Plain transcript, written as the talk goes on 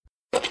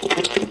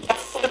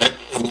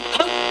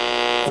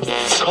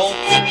asshole.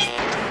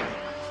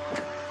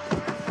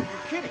 You're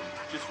kidding.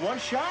 Just one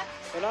shot?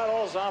 They're not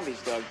all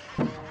zombies, Doug.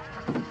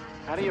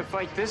 How do you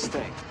fight this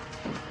thing?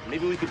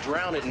 Maybe we could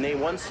drown it in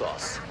A1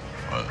 sauce.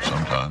 Well,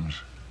 sometimes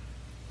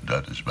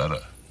that is better.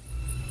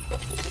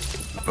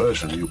 The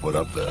person you put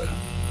up there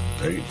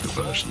ain't the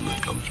person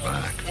that comes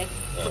back.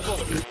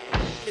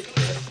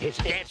 It's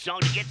a dance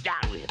song to get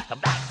down with.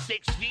 About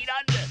 6 feet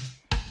under.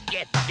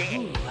 Get there.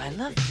 Ooh, I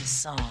love this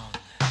song.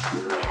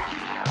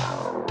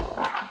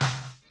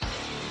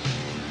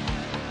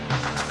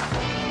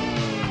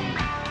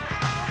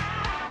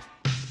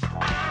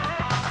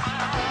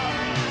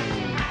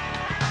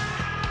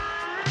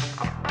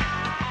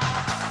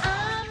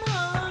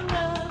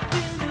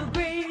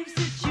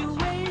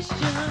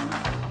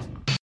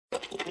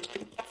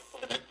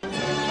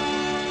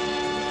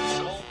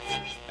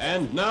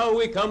 And now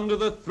we come to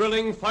the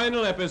thrilling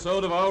final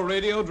episode of our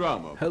radio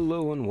drama.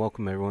 Hello and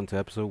welcome everyone to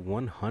episode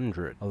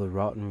 100 of the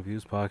Rotten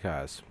Reviews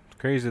podcast.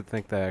 It's crazy to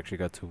think that I actually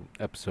got to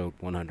episode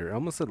 100. I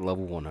almost said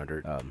level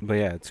 100. But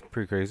yeah, it's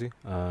pretty crazy.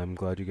 I'm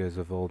glad you guys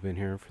have all been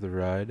here for the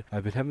ride.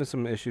 I've been having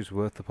some issues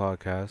with the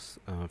podcast.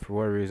 For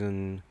whatever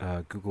reason,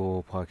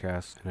 Google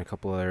Podcasts and a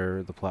couple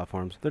other the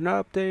platforms, they're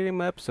not updating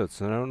my episodes.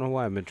 And I don't know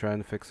why. I've been trying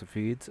to fix the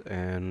feeds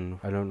and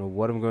I don't know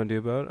what I'm going to do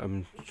about it.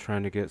 I'm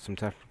trying to get some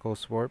technical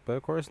support, but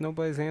of course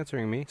nobody's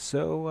answering me.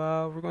 So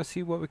we're going to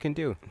see what we can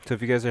do. So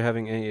if you guys are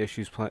having any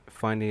issues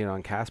finding it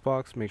on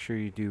CastBox, make sure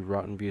you do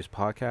Rotten Reviews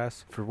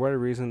Podcast. For whatever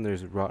reason,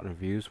 there's Rotten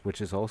Reviews,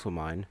 which is also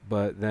mine.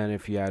 But then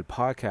if you add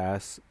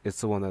podcasts, it's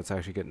the one that's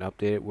actually getting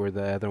updated, where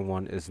the other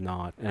one is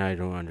not. And I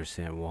don't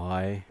understand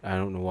why. I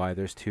don't know why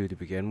there's two to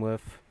begin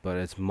with. But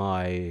it's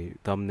my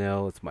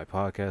thumbnail, it's my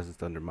podcast,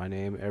 it's under my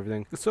name,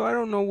 everything. So I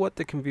don't know what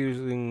the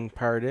confusing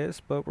part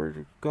is, but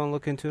we're going to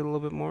look into it a little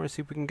bit more and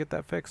see if we can get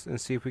that fixed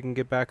and see if we can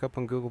get back up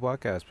on Google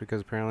Podcasts,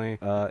 because apparently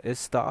it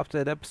stopped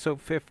at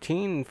episode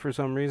 15 for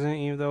some reason,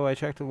 even though I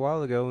checked it a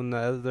while ago and the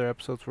other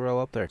episodes were all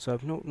up there. So I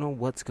don't know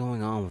what's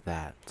going on with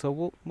that. So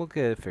we'll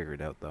get it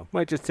figured out though.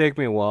 Might just take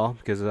me a while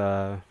because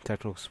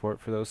technical support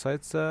for those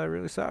sites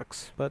really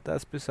sucks, but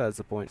that's besides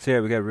the point. So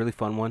yeah, we got a really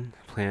fun one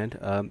planned.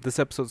 This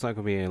episode's not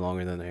going to be any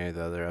longer than any of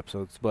the other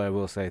episodes, but I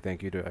will say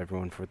thank you to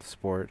everyone for the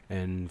support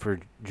and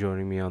for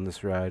joining me on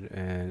this ride.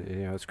 And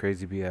you know, it's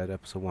crazy to be at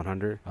episode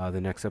 100. The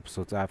next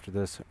episodes after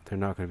this, they're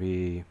not going to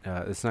be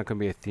it's not going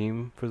to be a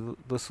theme for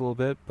this a little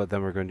bit, but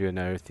then we're going to do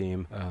another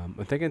theme. I'm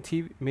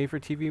thinking made for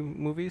TV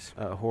movies,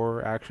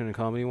 horror, action, and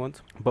comedy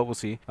ones, but we'll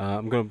see.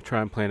 I'm going to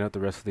try and plan out the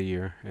rest of the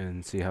year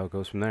and see how it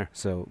goes from there.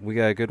 So we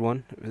got a good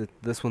one.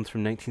 This one's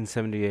from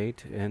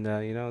 1978, and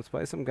you know, it's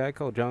by some guy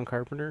called John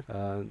Carpenter.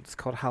 It's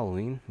called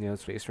Halloween. You know,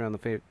 it's based around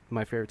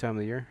my favorite time of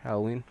the year,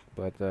 Halloween.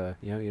 But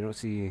you know, you don't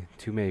see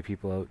too many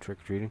people out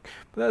trick-or-treating.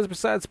 But that's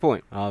besides the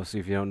point. Obviously,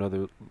 if you don't know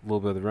the little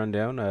bit of the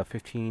rundown,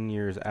 15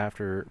 years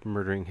after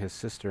murdering his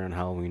sister on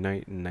Halloween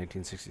night in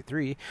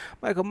 1963,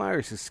 Michael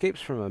Myers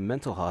escapes from a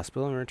mental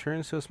hospital and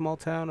returns to a small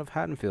town of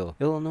Haddonfield,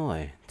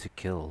 Illinois, to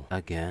kill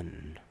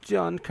again.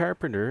 John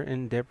Carpenter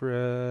and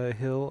Deborah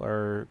Hill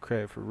are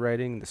credited for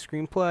writing the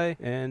screenplay,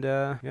 and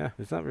yeah,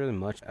 there's not really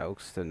much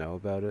else to know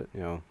about it. You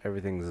know,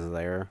 everything's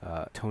there.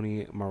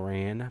 Tony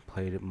Moran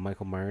played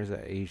Michael Myers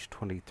at age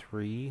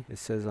 23. It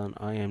says on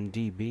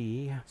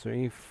IMDb. Is there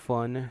any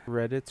fun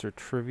Reddits or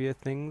trivia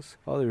things?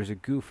 Oh, there's a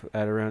goof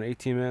at around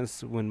 18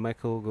 minutes when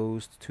Michael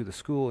goes to the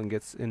school and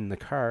gets in the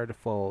car to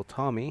follow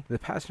Tommy. The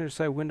passenger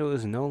side window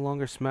is no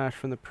longer smashed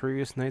from the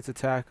previous night's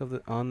attack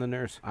on the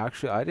nurse.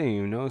 Actually, I didn't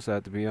even notice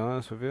that, to be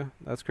honest with you.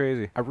 That's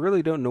crazy. I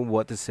really don't know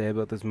what to say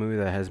about this movie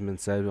that hasn't been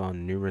said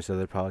on numerous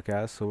other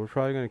podcasts, so we're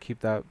probably going to keep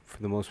that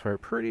for the most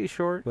part pretty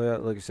short.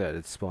 But like I said,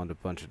 it's spawned a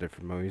bunch of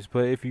different movies.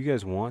 But if you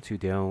guys want to,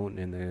 down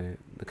in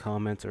the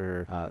comments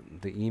or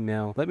the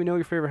email, let me know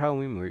your favorite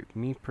Halloween movie.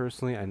 Me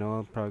personally, I know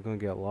I'm probably going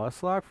to get a lot of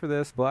slack for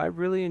this, but I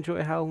really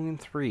enjoy Halloween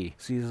 3,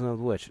 Season of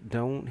the Witch.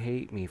 Don't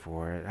hate me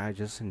for it. I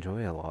just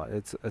enjoy it a lot.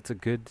 It's a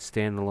good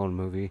standalone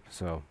movie,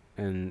 so...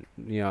 And,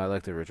 you know, I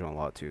like the original a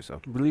lot, too,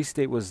 so. Release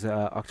date was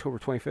October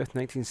 25th,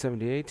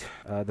 1978.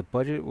 The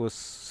budget was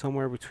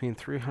somewhere between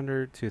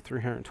 $300 to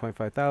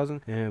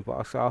 $325,000, and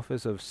box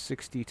office of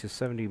 $60 to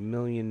 $70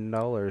 million.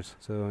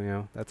 So, you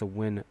know, that's a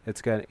win.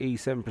 It's got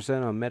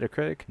 87% on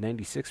Metacritic,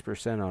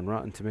 96% on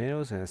Rotten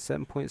Tomatoes, and a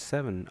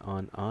 7.7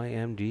 on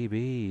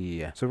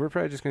IMDb. So we're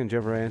probably just going to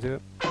jump right into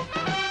it.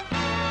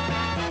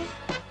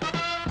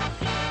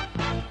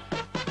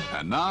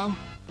 And now,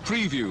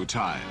 preview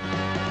time.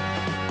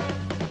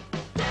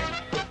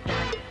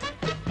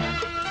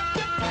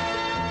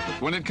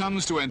 When it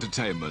comes to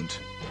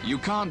entertainment, you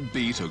can't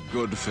beat a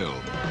good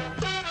film.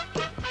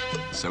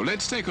 So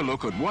let's take a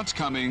look at what's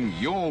coming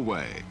your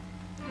way.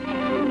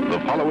 The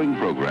following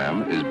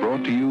program is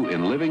brought to you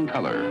in living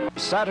color.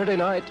 Saturday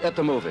Night at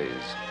the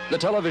Movies, the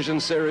television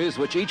series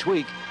which each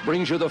week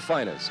brings you the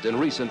finest in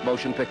recent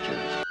motion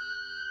pictures.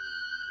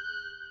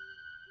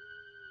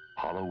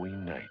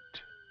 Halloween night.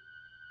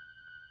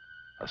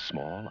 A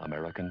small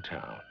American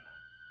town.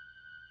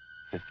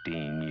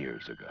 15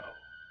 years ago.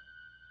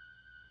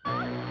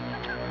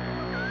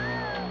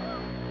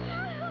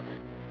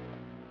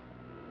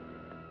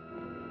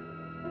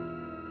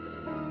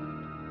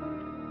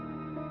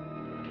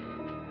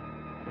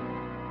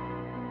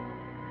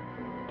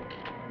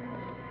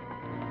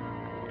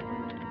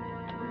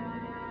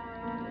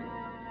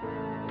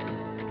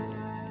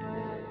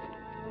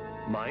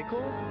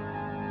 Michael?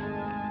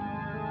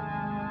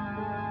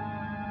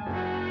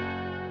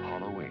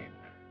 Halloween.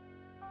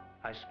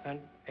 I spent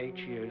 8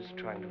 years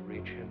trying to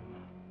reach him,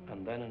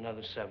 and then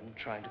another 7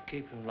 trying to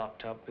keep him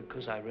locked up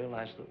because I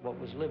realized that what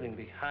was living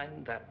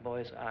behind that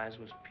boy's eyes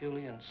was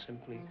purely and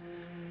simply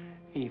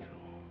evil.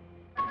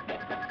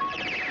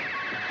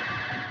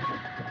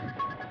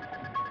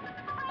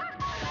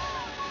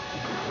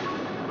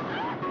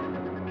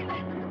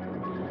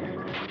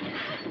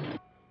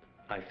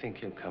 I think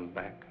he'll come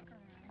back.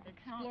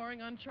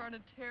 Exploring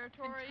uncharted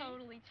territory.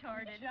 Totally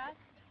charted. Just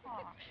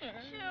talk.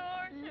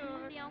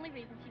 Sure. The only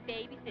reason she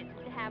babysits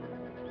is to have.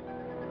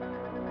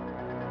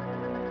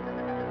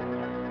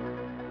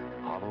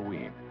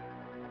 Halloween.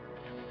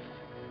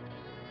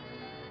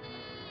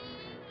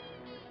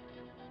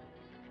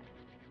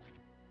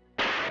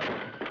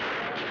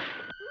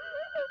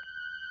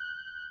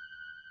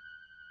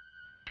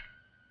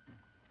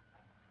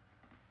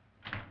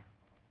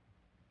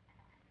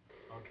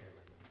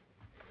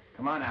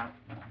 Come on out.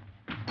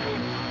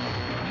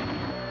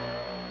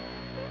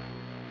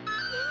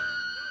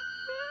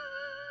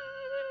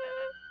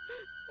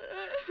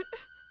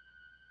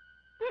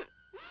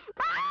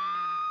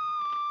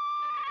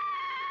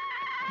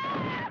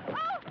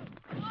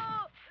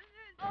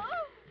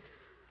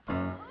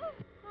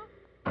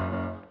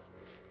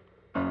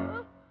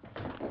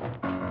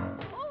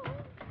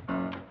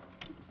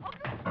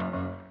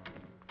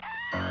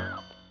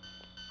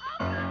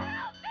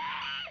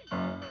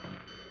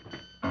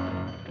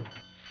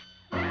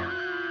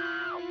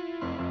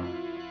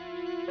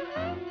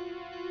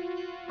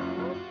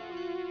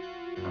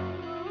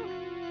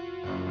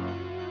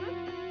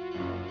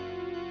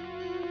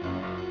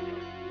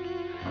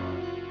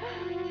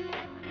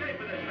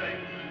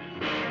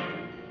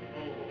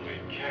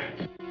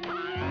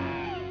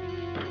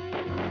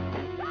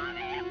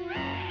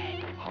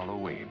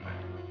 Halloween.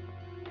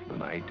 The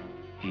night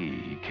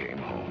he came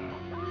home.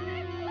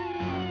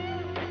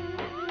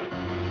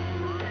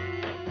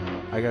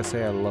 I gotta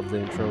say, I love the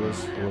intro of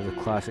this. I love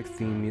the classic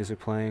theme music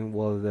playing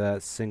while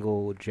that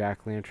single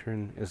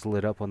jack-lantern is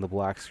lit up on the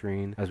black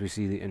screen as we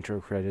see the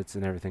intro credits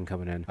and everything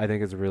coming in. I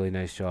think it's a really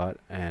nice shot,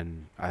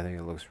 and I think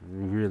it looks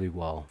really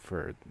well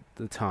for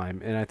the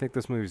time. And I think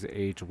this movie's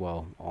aged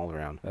well all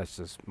around. That's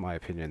just my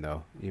opinion,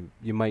 though.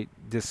 You might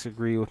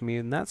disagree with me,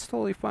 and that's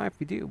totally fine if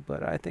you do,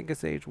 but I think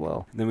it's aged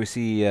well. And then we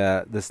see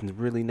this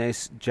really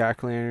nice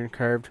jack-lantern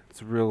carved.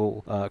 It's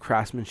real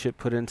craftsmanship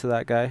put into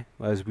that guy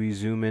as we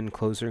zoom in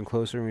closer and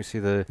closer, and we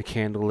see the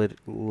candle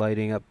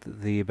lighting up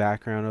the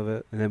background of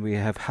it. And then we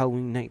have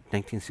Halloween night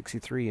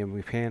 1963, and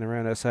we pan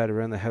around outside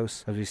around the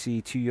house as we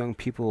see two young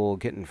people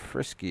getting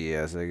frisky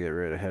as they get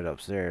ready to head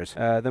upstairs.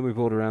 Then we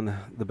pulled around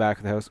the back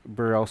of the house.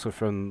 We're also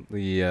from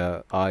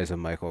the eyes of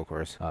Michael, of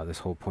course. This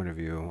whole point of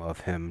view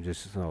of him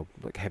just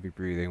like heavy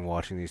breathing,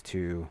 watching these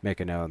two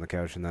making out on the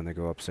couch, and then they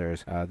go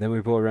upstairs. Then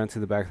we pull around to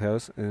the back of the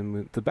house,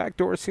 and the back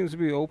door seems to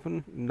be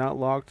open, not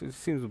locked. It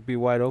seems to be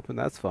wide open.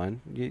 That's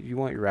fine. You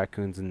want your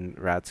raccoons and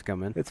rats to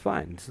come in. It's fine.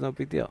 It's no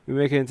big deal. We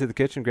make it into the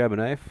kitchen, grab a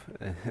knife,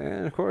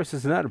 and of course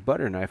it's not a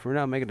butter knife. We're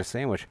not making a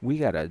sandwich. We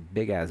got a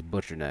big ass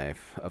butcher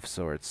knife of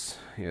sorts,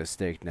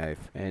 steak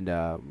knife, and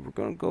we're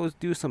gonna go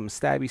do some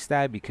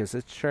stabby because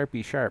it's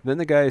sharpy sharp. Then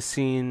the guy is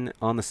seen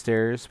on the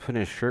stairs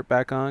putting his shirt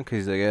back on because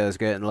he's like, yeah, it's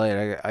getting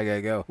late. I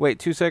gotta go. Wait,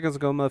 2 seconds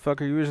ago,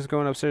 motherfucker, you were just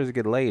going upstairs to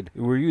get laid.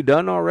 Were you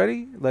done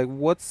already? Like,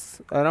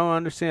 I don't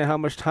understand how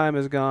much time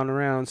has gone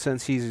around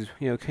since he's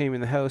came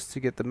in the house to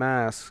get the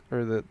mask,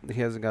 or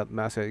he hasn't got the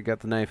mask yet, he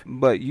got the knife,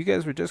 but you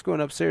guys were just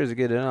going upstairs to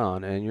get it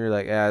on, and you're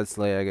like, it's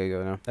late, I gotta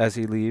go now. As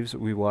he leaves,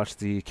 we watch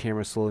the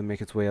camera slowly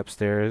make its way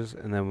upstairs,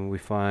 and then when we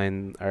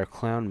find our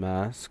clown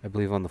mask, I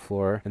believe, on the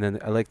floor, and then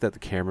I like that the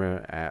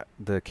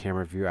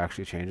camera view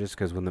actually changes,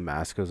 because when the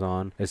mask goes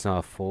on, it's not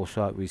a full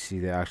shot. We see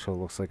the actual,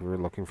 looks like we're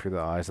looking through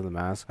the eyes of the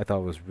mask. I thought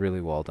it was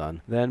really well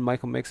done. Then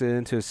Michael makes it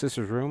into his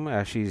sister's room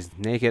as she's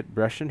naked,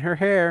 brushing her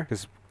hair,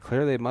 because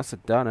clearly they must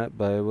have done it,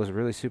 but it was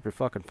really super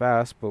fucking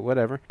fast, but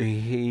whatever.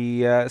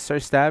 He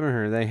starts stabbing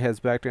her, then he heads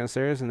back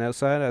downstairs and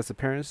outside as the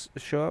parents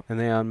show up, and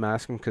they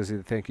unmask him because they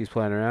think he's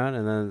playing around,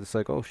 and then it's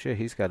like, oh shit,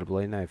 he's got a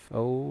blade knife.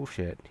 Oh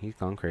shit, he's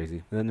gone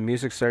crazy. And then the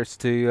music starts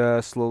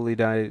to slowly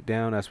die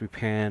down as we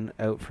pan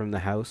out from the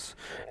house,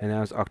 and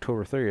now it's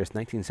October 30th,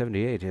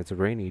 1978. It's a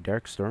rainy,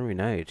 dark, stormy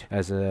night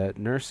as a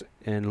nurse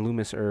and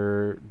Loomis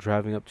are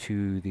driving up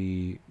to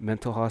the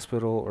mental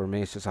hospital, or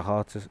maybe it's just a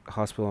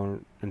hospital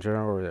in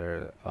general,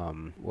 or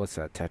what's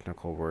that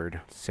technical word?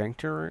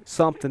 Sanctuary?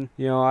 Something.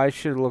 I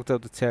should have looked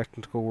up the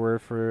technical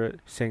word for it.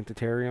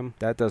 Sanctitarium.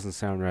 That doesn't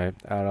sound right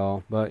at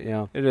all. But,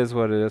 it is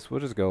what it is. We'll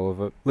just go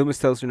with it. Loomis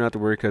tells her not to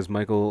worry because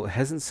Michael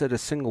hasn't said a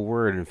single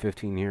word in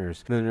 15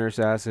 years. The nurse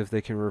asks if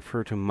they can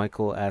refer to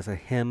Michael as a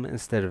him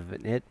instead of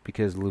an it,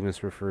 because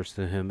Loomis refers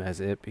to him as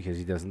it because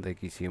he doesn't think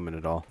he's human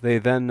at all. They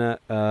then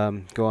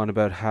go on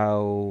about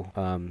how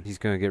he's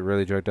going to get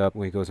really drugged up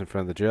when he goes in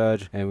front of the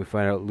judge, and we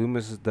find out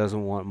Loomis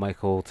doesn't want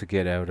Michael Michael to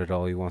get out at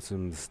all. He wants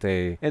him to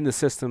stay in the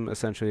system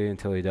essentially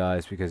until he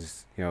dies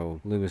because, you know,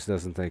 Loomis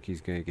doesn't think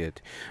he's going to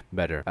get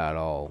better at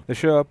all. They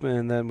show up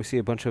and then we see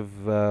a bunch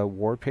of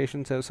ward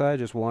patients outside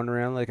just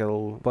wandering around like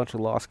a bunch of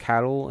lost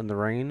cattle in the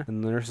rain.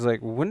 And the nurse is like,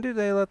 when did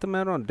they let them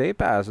out on day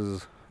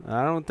passes?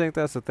 I don't think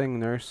that's the thing,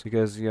 nurse,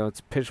 because, you know,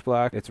 it's pitch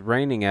black, it's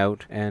raining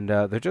out, and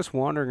they're just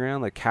wandering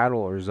around like cattle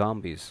or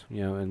zombies,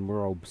 you know, in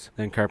robes.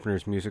 Then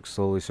Carpenter's music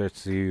slowly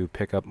starts to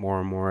pick up more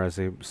and more as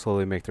they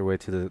slowly make their way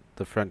to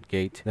the front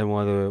gate. Then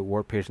one of the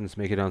ward patients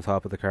make it on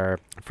top of the car.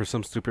 For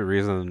some stupid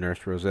reason, the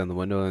nurse rolls down the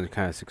window and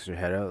kind of sticks her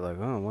head out like,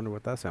 oh, I wonder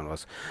what that sound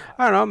was.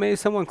 I don't know, maybe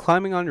someone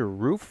climbing on your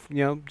roof,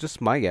 you know,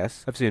 just my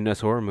guess. I've seen enough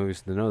horror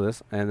movies to know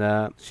this.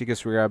 And she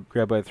gets grabbed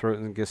by the throat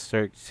and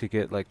starts to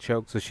get, like,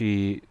 choked. So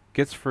she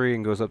gets free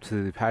and goes up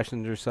to the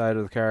passenger side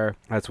of the car.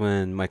 That's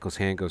when Michael's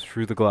hand goes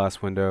through the glass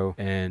window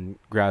and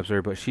grabs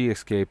her, but she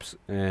escapes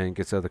and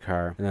gets out of the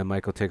car. And then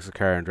Michael takes the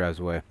car and drives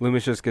away.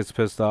 Loomis just gets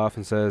pissed off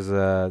and says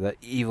that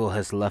evil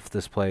has left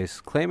this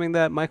place, claiming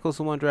that Michael's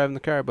the one driving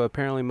the car, but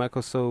apparently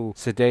Michael's so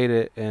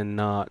sedated and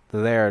not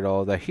there at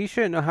all that he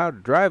shouldn't know how to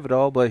drive at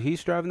all, but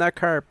he's driving that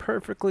car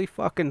perfectly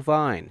fucking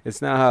fine.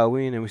 It's now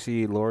Halloween and we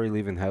see Laurie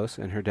leaving the house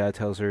and her dad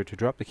tells her to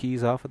drop the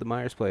keys off at the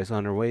Myers place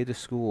on her way to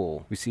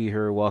school. We see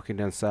her walking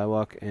down the sidewalk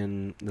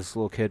and this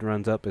little kid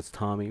runs up. It's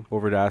Tommy,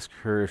 over to ask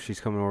her if she's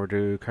coming over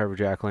to carve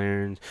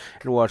jack-o'-lanterns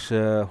and watch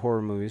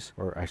horror movies,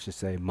 or I should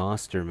say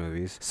monster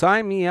movies.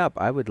 Sign me up.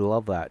 I would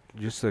love that.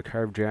 Just to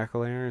carve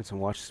jack-o'-lanterns and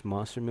watch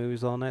monster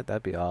movies all night.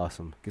 That'd be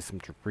awesome. Get some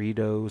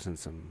Doritos and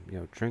some, you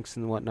know, drinks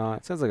and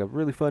whatnot. Sounds like a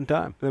really fun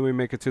time. Then we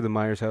make it to the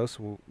Myers house,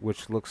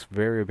 which looks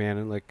very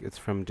abandoned, like it's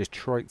from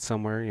Detroit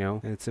somewhere, you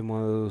know. And it's in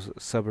one of those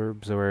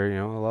suburbs where, you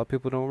know, a lot of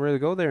people don't really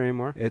go there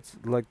anymore. It's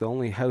like the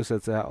only house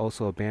that's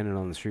also abandoned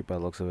on the street by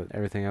the looks of it.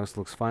 Everything else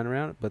looks fine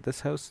around it, but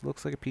this house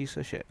looks like a piece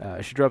of shit.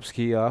 She drops the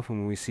key off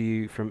and we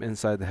see from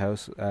inside the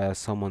house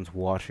someone's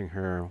watching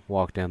her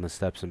walk down the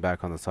steps and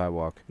back on the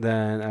sidewalk.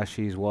 Then as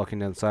she's walking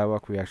down the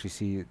sidewalk, we actually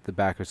see the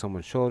back of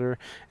someone's shoulder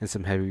and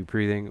some heavy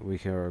breathing. We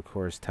can of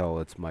course tell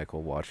it's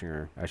Michael watching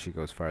her as she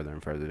goes farther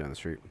and farther down the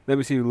street. Then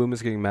we see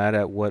Loomis getting mad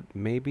at what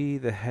may be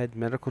the head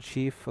medical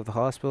chief of the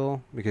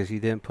hospital because he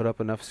didn't put up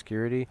enough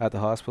security at the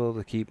hospital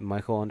to keep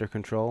Michael under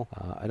control.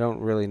 I don't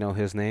really know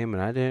his name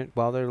and I didn't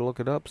bother to look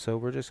it up, so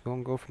we're just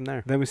going to go from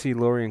there. Then we see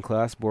Laurie in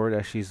class, bored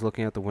as she's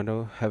looking out the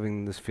window,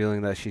 having this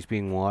feeling that she's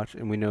being watched,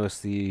 and we notice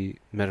the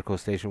medical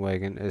station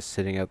wagon is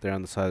sitting out there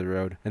on the side of the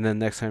road. And then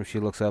next time she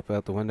looks up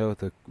out the window,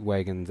 the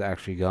wagon's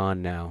actually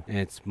gone now, and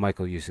it's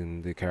Michael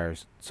using the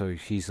cars, so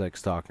he's like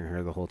stalking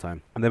her the whole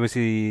time. And then we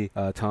see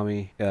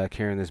Tommy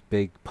carrying this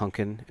big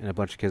pumpkin, and a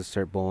bunch of kids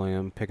start bullying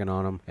him, picking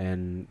on him,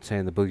 and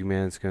saying the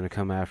boogeyman's going to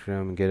come after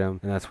him and get him.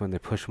 And that's when they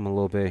push him a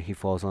little bit. He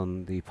falls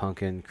on the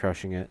pumpkin,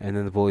 crushing it, and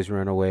then the bullies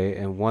run away,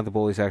 and one of the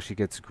bullies actually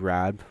gets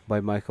grabbed by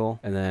Michael,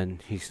 and then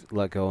he's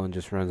let go and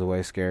just runs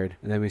away scared.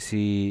 And then we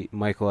see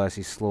Michael as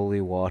he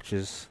slowly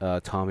watches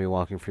Tommy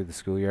walking through the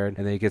schoolyard,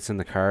 and then he gets in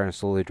the car and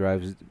slowly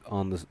drives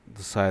on the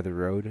side of the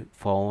road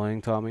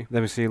following Tommy.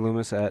 Then we see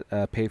Loomis at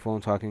a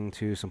payphone talking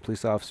to some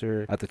police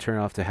officer at the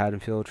turnoff to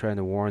Haddonfield, trying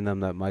to warn them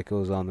that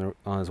Michael is on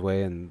his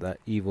way and that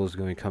evil is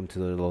going to come to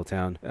their little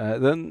town.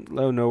 Then out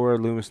of nowhere,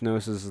 Loomis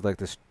notices like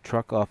this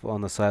truck off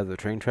on the side of the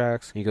train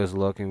tracks. He goes to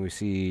look and we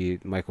see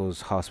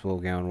Michael's hospital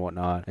gown and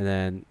whatnot, and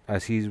then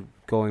as he's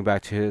going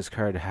back to his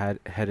car to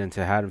head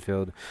into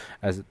Haddonfield,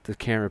 as the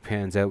camera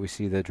pans out, we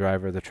see the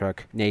driver of the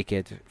truck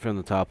naked from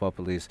the top up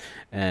at least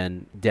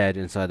and dead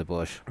inside the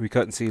bush. We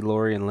cut and see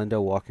Laurie and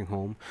Linda walking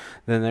home.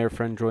 Then their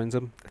friend joins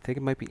them. I think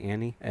it might be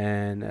Annie,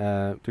 and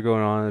they're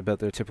going on about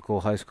their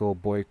typical high school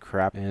boy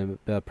crap and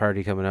a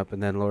party coming up.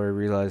 And then Laurie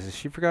realizes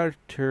she forgot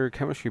her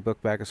chemistry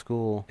book back at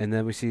school. And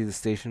then we see the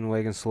station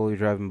wagon slowly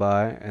driving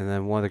by, and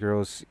then one of the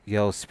girls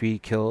yells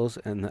 "Speed kills,"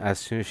 and as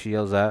soon as she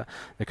yells that,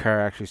 the car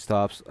actually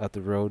stops at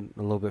the road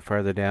a little bit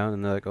farther down,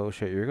 and they're like, oh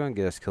shit, you're gonna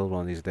get us killed one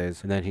of these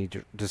days. And then he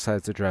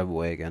decides to drive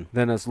away again.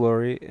 Then as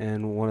Laurie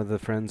and one of the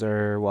friends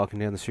are walking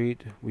down the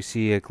street, we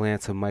see a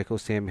glance of Michael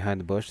standing behind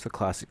the bush, the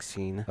classic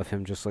scene of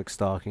him just like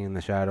stalking in the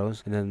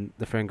shadows. And then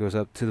the friend goes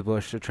up to the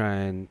bush to try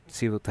and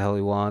see what the hell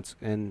he wants,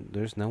 and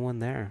there's no one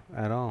there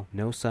at all.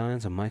 No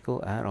signs of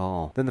Michael at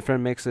all. Then the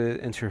friend makes it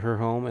into her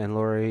home, and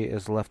Laurie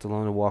is left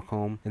alone to walk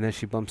home. And then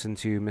she bumps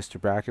into Mr.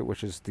 Brackett,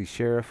 which is the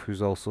sheriff,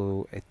 who's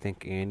also, I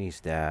think, Annie's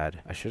dad.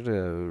 I should have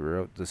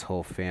wrote this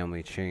whole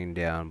family chain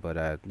down, but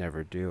I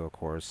never do, of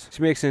course.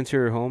 She makes it into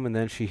her home, and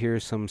then she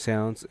hears some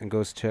sounds and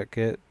goes to check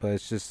it, but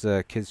it's just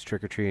kids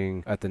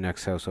trick-or-treating at the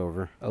next house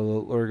over.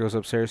 Laurie goes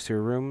upstairs to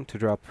her room to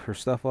drop her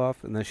stuff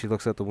off, and then she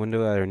looks out the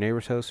window at her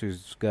neighbor's house,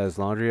 who's got his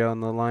laundry out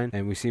on the line,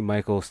 and we see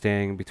Michael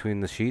standing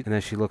between the sheets, and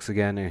then she looks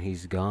again, and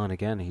he's gone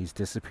again. He's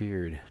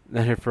disappeared.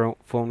 Then her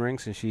phone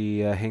rings, and she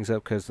hangs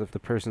up because the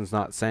person's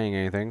not saying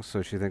anything,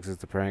 so she thinks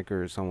it's a prank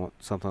or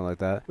something like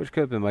that, which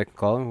could have been Michael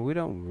calling. We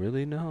don't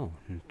really know,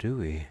 do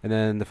we? Annie. And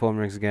then the phone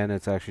rings again.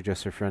 It's actually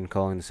just her friend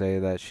calling to say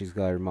that she's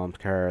got her mom's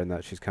car and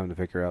that she's coming to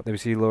pick her up. Then we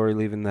see Laurie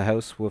leaving the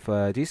house with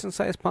a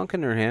decent-sized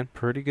pumpkin in her hand.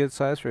 Pretty good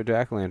size for a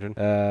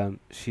jack-o'-lantern.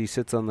 She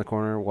sits on the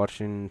corner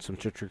watching some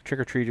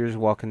trick-or-treaters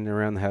walking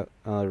around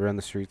around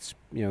the streets,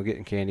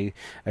 getting candy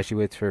as she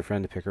waits for her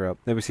friend to pick her up.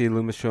 Then we see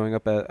Loomis showing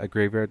up at a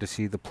graveyard to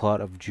see the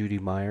plot of Judy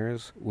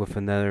Myers with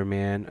another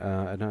man.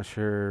 I'm not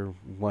sure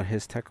what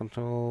his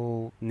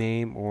technical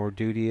name or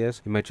duty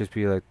is. He might just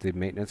be like the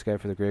maintenance guy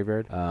for the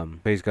graveyard.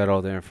 But he's got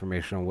all the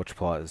information on which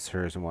plot is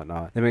hers and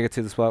whatnot. Then we get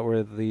to the spot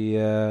where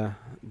the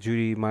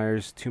Judy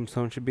Myers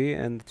tombstone should be,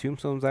 and the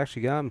tombstone's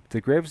actually gone.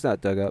 The grave's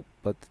not dug up,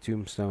 but the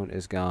tombstone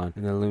is gone.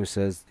 And then Loomis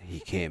says, he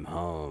came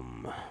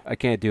home. I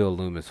can't do a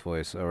Loomis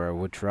voice, or I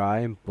would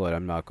try, but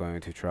I'm not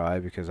going to try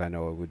because I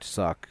know it would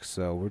suck.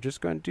 So we're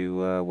just going to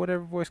do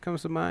whatever voice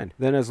comes to mind.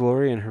 Then as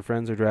Laurie and her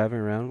friends are driving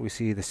around, we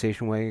see the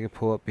station wagon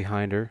pull up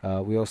behind her.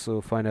 We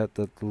also find out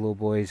that the little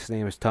boy's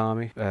name is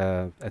Tommy.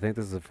 I think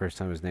this is the first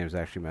time his name is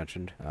actually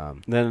mentioned.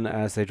 Then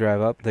as they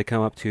drive up, they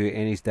come up to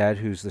Annie's dad,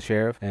 who's the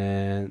sheriff,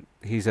 and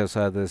he's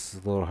outside this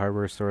little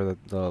hardware store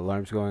that the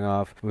alarm's going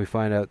off. And we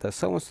find out that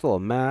someone stole a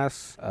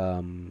mask,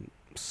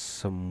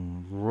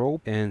 some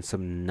rope, and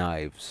some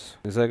knives.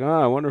 It's like,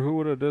 I wonder who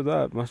would have did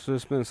that. Must have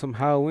just been some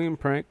Halloween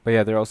prank. But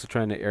yeah, they're also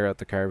trying to air out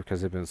the car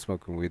because they've been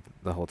smoking weed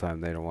the whole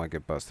time. They don't want to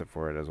get busted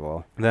for it as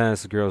well. Then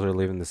as the girls are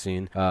leaving the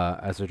scene,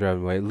 as they're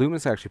driving away,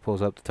 Loomis actually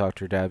pulls up to talk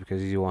to her dad because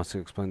he wants to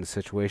explain the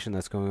situation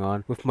that's going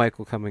on with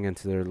Michael coming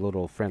into their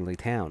little friendly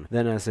town.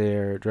 Then as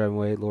they're driving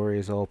away, Laurie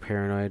is all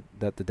paranoid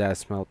that the dad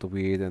smelled the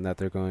weed and that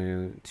they're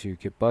going to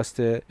get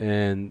busted.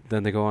 And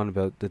then they go on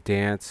about the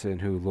dance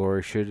and who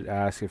Laurie should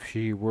ask if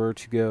she were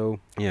to go.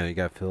 You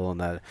gotta fill in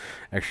that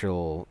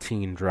actual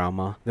teen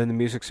drama. Then the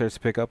music starts to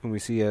pick up and we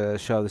see a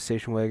shot of the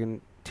station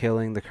wagon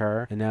tailing the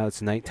car, and now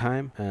it's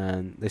nighttime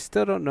and they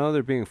still don't know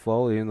they're being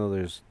followed, even though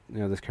there's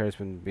this car's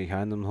been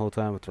behind them the whole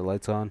time with their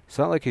lights on. It's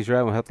not like he's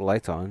driving without the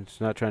lights on. It's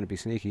not trying to be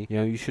sneaky.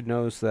 You should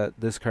notice that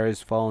this car is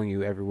following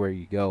you everywhere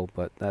you go,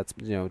 but that's,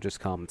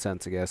 just common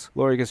sense, I guess.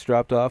 Laurie gets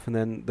dropped off, and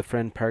then the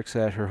friend parks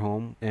at her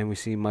home, and we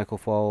see Michael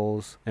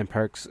follows and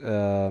parks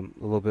a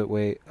little bit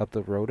way up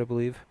the road, I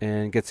believe,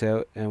 and gets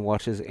out and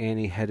watches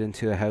Annie head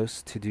into the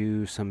house to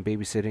do some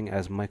babysitting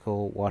as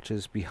Michael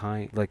watches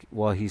behind,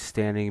 while he's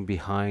standing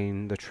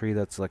behind the tree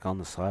that's on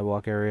the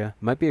sidewalk area.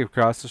 Might be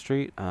across the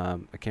street. I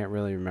can't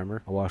really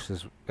remember. I watched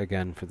this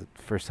again for the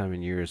first time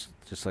in years,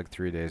 just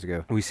 3 days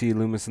ago. We see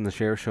Loomis and the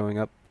sheriff showing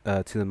up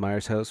to the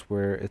Myers house,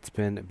 where it's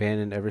been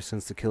abandoned ever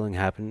since the killing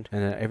happened,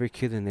 and every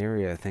kid in the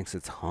area thinks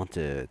it's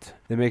haunted.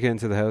 They make it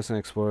into the house and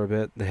explore a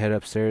bit. They head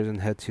upstairs and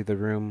head to the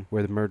room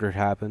where the murder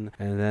happened,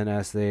 and then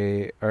as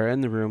they are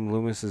in the room,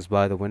 Loomis is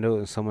by the window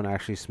and someone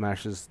actually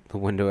smashes the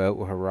window out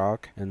with a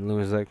rock, and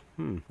Loomis is like,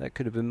 that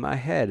could have been my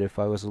head if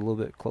I was a little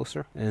bit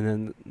closer. And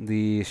then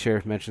the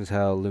sheriff mentions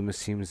how Loomis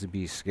seems to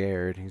be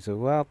scared. He said,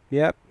 well,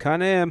 yep,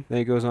 kinda am. Then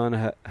he goes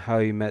on how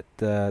he met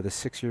the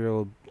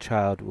 6-year-old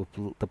child with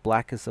the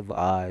blackest of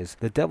eyes,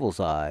 the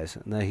devil's eyes,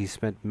 and that he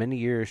spent many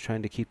years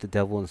trying to keep the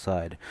devil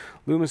inside.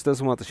 Loomis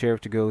doesn't want the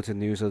sheriff to go to the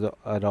news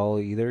at all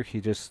either.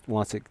 He just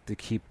wants it to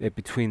keep it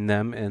between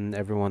them and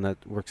everyone that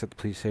works at the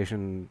police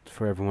station,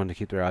 for everyone to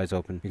keep their eyes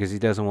open, because he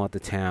doesn't want the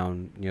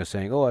town,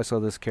 saying, I saw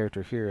this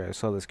character here, I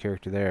saw this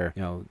character there,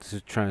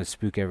 just trying to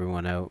spook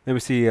everyone out. Then we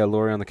see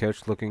Laurie on the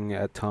couch looking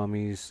at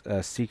Tommy's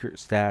secret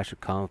stash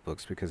of comic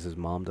books because his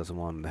mom doesn't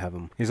want him to have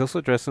them. He's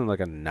also dressed in a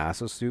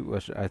NASA suit,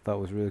 which I thought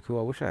was really cool.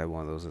 I wish I had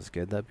one of those as a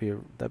kid.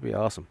 That'd be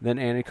awesome. Then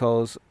Annie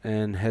calls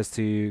and has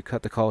to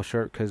cut the call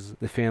short because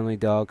the family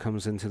dog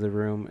comes into the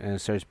room and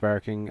starts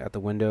barking at the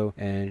window,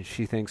 and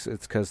she thinks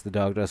it's because the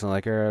dog doesn't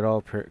like her at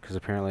all, because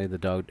apparently the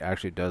dog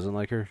actually doesn't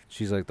like her.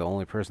 She's the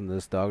only person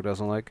this dog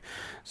doesn't like,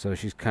 so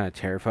she's kind of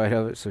terrified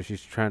of it. So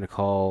she's trying to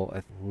call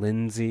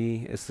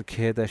Lindsay is the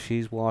kid that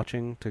she's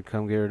watching to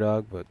come get her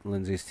dog, but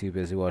Lindsay's too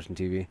busy watching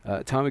TV.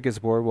 Tommy gets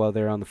bored while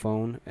they're on the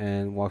phone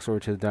and walks over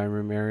to the dining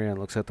room area and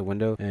looks out the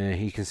window, and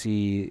he can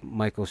see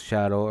Michael's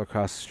shadow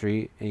across the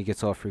street, and he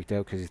gets all freaked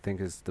out because he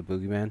thinks it's the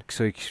boogeyman.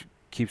 So he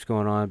keeps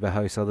going on about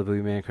how he saw the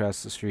boogeyman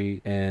across the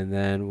street, and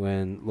then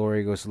when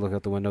Laurie goes to look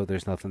out the window,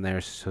 there's nothing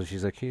there. So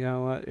she's like, you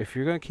know what, if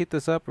you're going to keep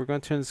this up, we're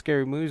going to turn the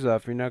scary movies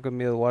off. You're not going to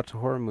be able to watch the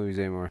horror movies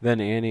anymore. Then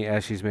Annie,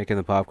 as she's making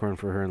the popcorn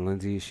for her and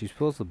Lindsay, she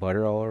spills the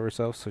butter all over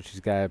herself, so she's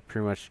got to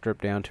pretty much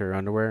strip down to her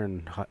underwear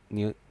and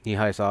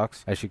knee-high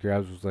socks as she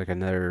grabs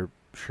another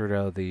shirt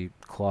out of the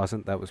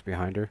closet that was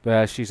behind her. But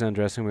as she's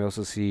undressing, we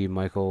also see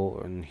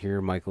Michael and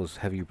hear Michael's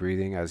heavy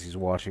breathing as he's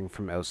watching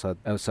from outside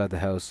the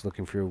house,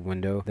 looking through a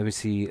window. Then we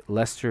see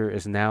Lester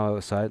is now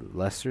outside.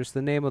 Lester's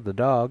the name of the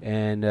dog,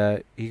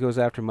 and he goes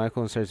after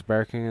Michael and starts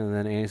barking, and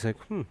then Annie's like,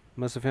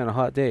 must have found a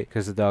hot date,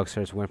 because the dog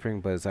starts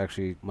whimpering, but it's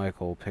actually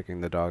Michael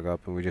picking the dog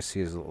up, and we just see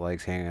his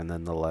legs hanging, and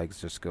then the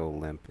legs just go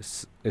limp,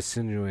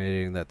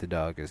 insinuating that the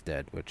dog is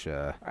dead, which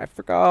I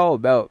forgot all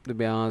about, to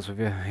be honest with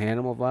you.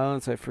 Animal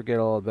violence, I forget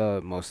all about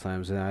it most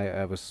times, and I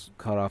I was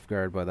caught off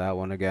guard by that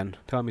one again.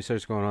 Tommy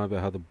starts going on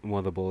about how one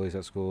of the bullies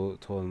at school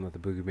told him that the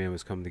boogeyman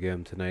was coming to get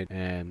him tonight,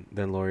 and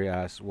then Laurie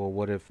asks, well,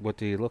 what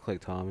do you look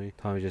like, Tommy?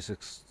 Tommy just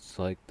looks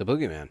like the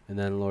boogeyman. And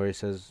then Laurie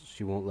says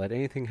she won't let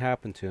anything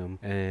happen to him,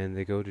 and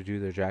they go to do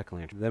their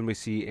jack-o'-lantern. Then we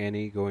see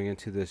Annie going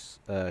into this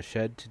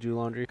shed to do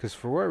laundry, because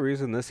for what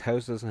reason this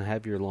house doesn't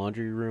have your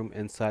laundry room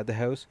inside the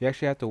house. You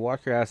actually have to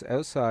walk your ass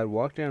outside,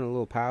 walk down a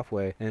little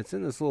pathway, and it's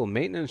in this little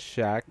maintenance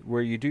shack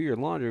where you do your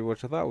laundry,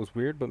 which I thought was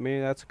weird, but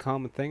maybe that's a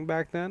common thing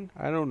back then.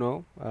 I don't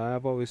know.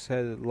 I've always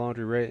had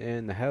laundry right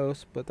in the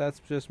house, but that's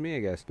just me, I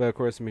guess. But of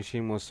course the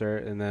machine won't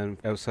start, and then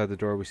outside the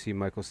door we see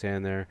Michael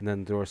stand there, and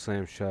then the door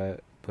slams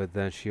shut. But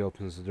then she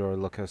opens the door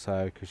to look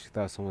outside because she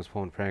thought someone was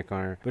pulling a prank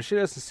on her. But she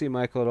doesn't see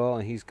Michael at all,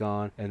 and he's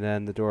gone. And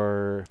then the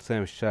door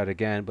slams shut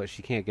again, but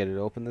she can't get it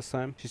open this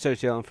time. She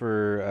starts yelling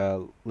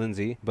for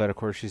Lindsay, but of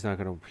course she's not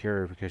going to hear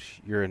her because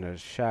you're in a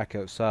shack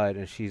outside,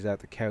 and she's at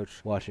the couch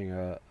watching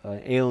an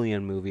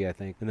alien movie, I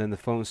think. And then the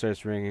phone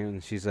starts ringing,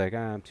 and she's like,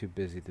 I'm too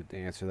busy to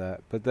answer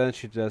that. But then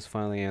she does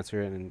finally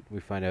answer it, and we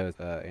find out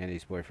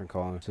Annie's boyfriend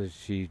calling. So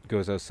she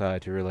goes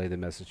outside to relay the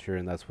message to her,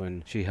 and that's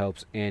when she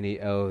helps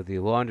Annie out of the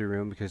laundry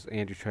room because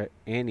Annie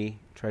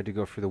tried to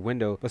go through the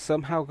window, but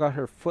somehow got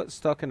her foot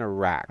stuck in a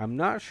rack. I'm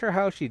not sure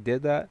how she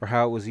did that or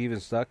how it was even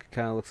stuck. It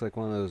kind of looks like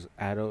one of those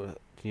adult,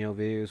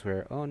 videos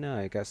where, oh no,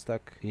 it got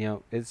stuck.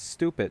 It's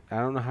stupid. I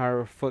don't know how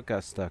her foot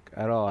got stuck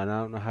at all, and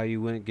I don't know how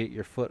you wouldn't get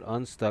your foot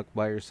unstuck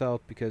by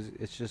yourself because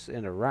it's just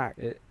in a rack.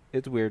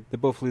 It's weird. They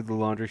both leave the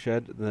laundry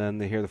shed, then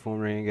they hear the phone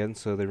ring again,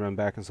 so they run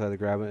back inside to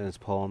grab it, and it's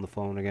Paul on the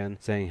phone again,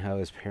 saying how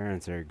his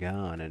parents are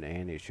gone and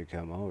Annie should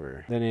come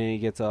over. Then Annie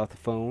gets off the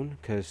phone,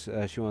 because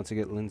she wants to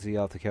get Lindsay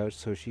off the couch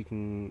so she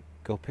can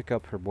go pick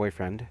up her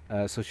boyfriend.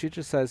 So she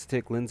decides to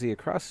take Lindsay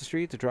across the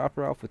street to drop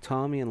her off with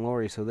Tommy and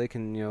Laurie so they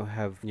can,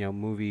 have,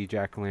 movie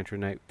jack-o'-lantern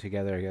night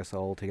together, I guess,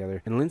 all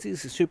together. And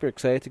Lindsay's super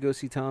excited to go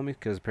see Tommy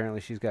because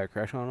apparently she's got a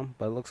crush on him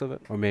by the looks of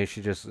it. Or maybe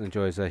she just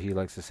enjoys that he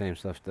likes the same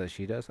stuff that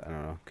she does. I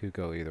don't know. Could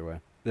go either way.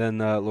 Then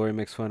Laurie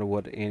makes fun of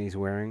what Annie's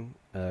wearing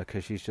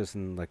because she's just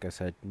in, like I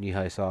said,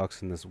 knee-high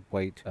socks and this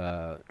white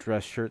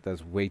dress shirt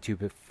that's way too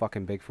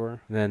fucking big for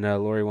her. And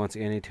then Laurie wants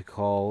Annie to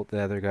call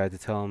the other guy to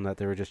tell him that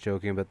they were just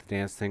joking about the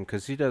dance thing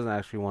because she doesn't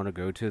actually want to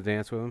go to the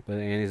dance with him. But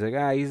Annie's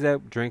like, he's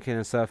out drinking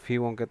and stuff. He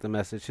won't get the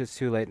message. It's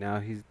too late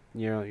now.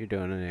 You're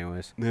doing it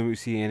anyways. And then we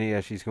see Annie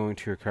as she's going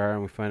to her car,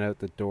 and we find out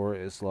the door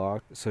is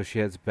locked. So she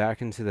heads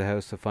back into the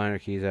house to find her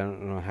keys. I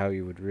don't know how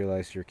you would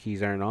realize your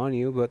keys aren't on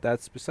you, but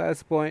that's besides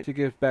the point. She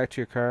gets back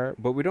to her car,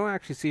 but we don't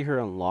actually see her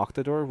unlock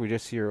the door. We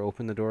just see her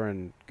open the door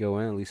and go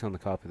in, at least on the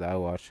copy that I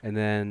watched. And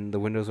then the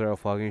windows are all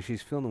foggy, and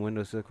she's feeling the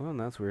windows. She's like, oh,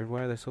 that's weird.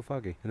 Why are they so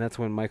foggy? And that's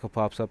when Michael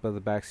pops up out of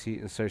the back seat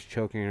and starts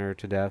choking her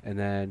to death. And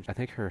then I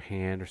think her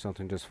hand or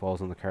something just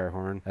falls on the car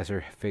horn as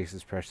her face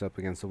is pressed up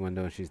against the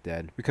window, and she's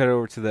dead. We cut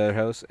over to the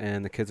house,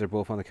 and the kids are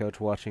both on the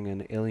couch watching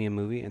an alien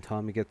movie, and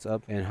Tommy gets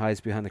up and hides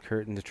behind the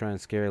curtain to try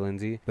and scare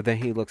Lindsay. But then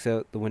he looks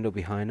out the window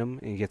behind him,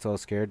 and he gets all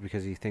scared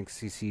because he thinks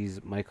he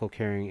sees Michael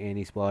carrying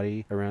Annie's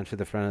body around to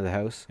the front of the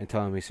house. And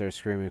Tommy starts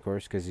screaming, of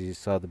course, because he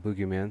saw the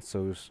boogeyman.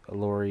 So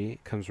Laurie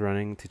comes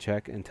running to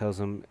check and tells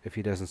him if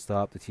he doesn't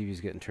stop, the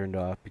TV's getting turned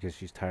off because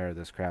she's tired of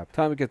this crap.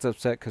 Tommy gets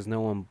upset because no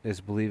one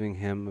is believing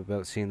him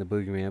about seeing the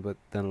boogeyman, but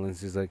then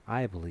Lindsay's like,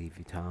 I believe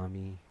you,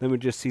 Tommy. Then we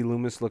just see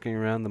Loomis looking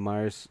around the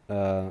Myers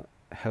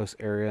house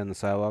area on the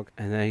sidewalk,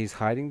 and then he's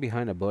hiding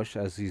behind a bush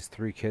as these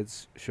three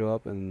kids show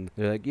up, and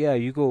they're like, yeah,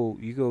 you go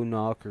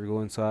knock or go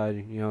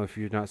inside, if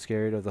you're not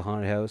scared of the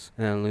haunted house.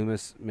 And then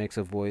Loomis makes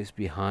a voice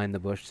behind the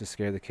bush to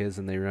scare the kids,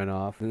 and they run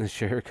off. And the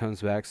sheriff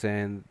comes back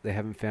saying they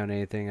haven't found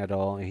anything at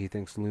all, and he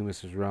thinks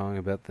Loomis is wrong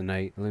about the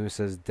night. And Loomis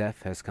says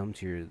death has come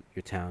to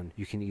your town.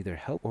 You can either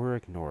help or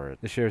ignore it.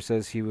 The sheriff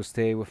says he will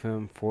stay with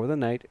him for the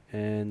night,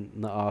 and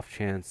the off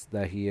chance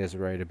that he is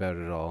right about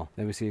it all.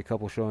 Then we see a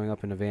couple showing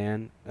up in a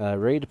van,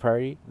 ready to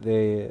party.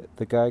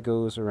 The guy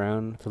goes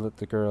around to let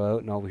the girl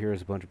out, and all we hear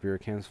is a bunch of beer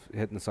cans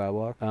hitting the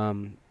sidewalk.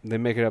 They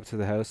make it up to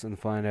the house and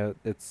find out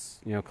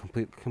it's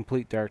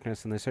complete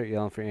darkness, and they start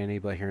yelling for Annie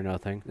but hear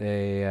nothing.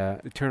 They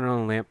turn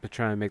on a lamp to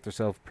try and make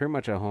themselves pretty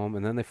much at home,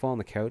 and then they fall on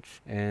the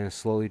couch and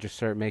slowly just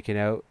start making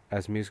out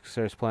as music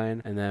starts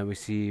playing. And then we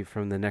see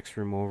from the next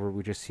room over,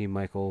 we just see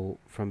Michael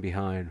from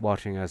behind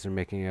watching as they're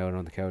making out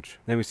on the couch.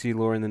 Then we see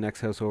Laurie in the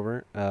next house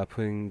over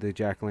putting the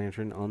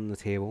jack-o'-lantern on the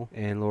table,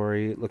 and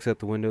Laurie looks out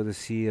the window to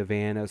see a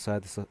van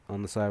outside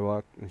on the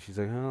sidewalk, and she's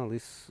like, oh, at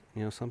least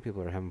some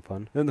people are having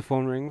fun. Then the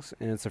phone rings,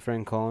 and it's a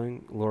friend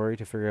calling Laurie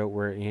to figure out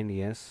where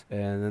Annie is.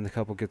 And then the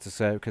couple gets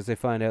upset because they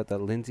find out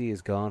that Lindsay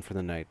is gone for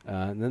the night.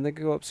 And then they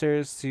go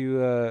upstairs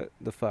to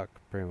the fuck,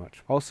 pretty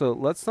much. Also,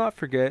 let's not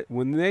forget,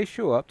 when they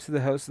show up to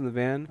the house in the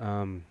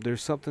van,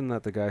 there's something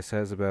that the guy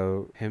says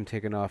about him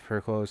taking off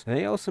her clothes, and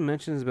he also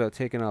mentions about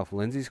taking off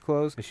Lindsay's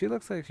clothes, and she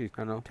looks like she's,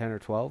 I don't know, 10 or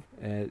 12.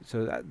 And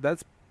so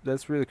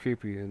that's really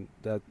creepy, and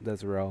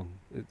that's wrong.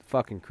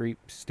 Fucking creep.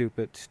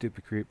 Stupid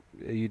creep.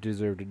 You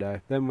deserve to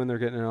die. Then when they're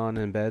getting on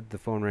in bed, the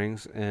phone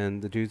rings,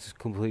 and the dude's a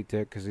complete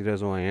dick because he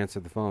doesn't want to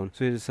answer the phone.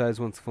 So he decides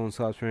once the phone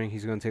stops ringing,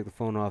 he's going to take the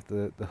phone off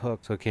the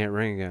hook so it can't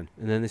ring again.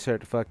 And then they start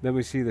to fuck. Then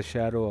we see the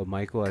shadow of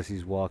Michael as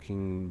he's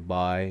walking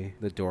by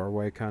the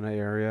doorway kind of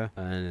area,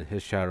 and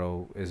his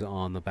shadow is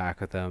on the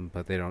back of them,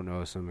 but they don't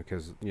notice him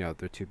because, you know,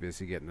 they're too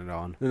busy getting it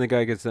on. Then the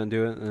guy gets done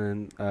doing it,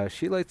 and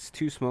she lights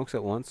 2 smokes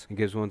at once and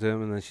gives one to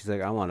him, and then she's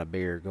like, I want a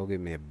beer. Go get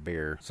me a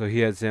beer. So he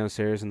heads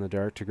downstairs in the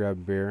dark to grab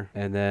a beer,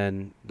 and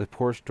then the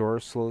porch door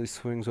slowly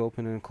swings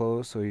open and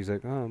closed, so he's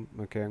like, oh,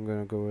 okay, I'm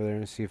gonna go over there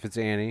and see if it's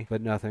Annie,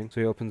 but nothing.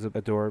 So he opens up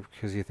a door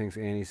because he thinks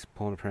Annie's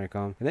pulling a prank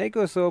on him. And then he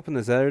goes to open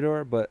this other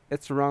door, but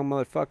it's the wrong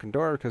motherfucking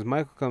door because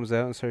Michael comes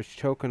out and starts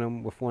choking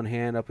him with one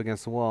hand up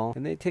against the wall,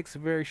 and then he takes a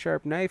very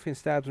sharp knife and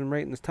stabs him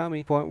right in his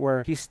tummy, point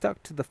where he's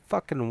stuck to the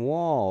fucking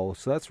wall.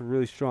 So that's a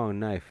really strong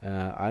knife.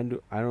 I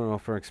don't know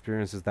from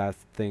experience if that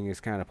thing is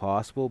kind of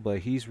possible, but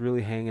he's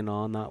really hanging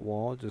on that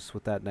wall just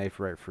with that knife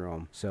right through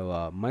him.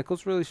 So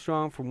Michael's really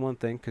strong for one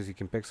thing because he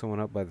can pick someone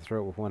up by the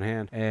throat with one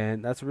hand,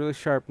 and that's a really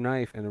sharp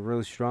knife and a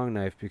really strong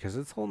knife because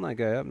it's holding that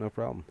guy up no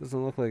problem.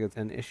 Doesn't look like it's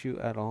an issue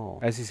at all.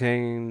 As he's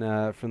hanging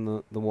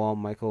from the wall,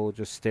 Michael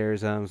just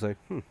stares at him. He's like,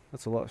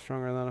 that's a lot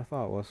stronger than I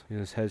thought it was. And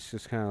his head's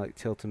just kind of like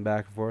tilting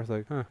back and forth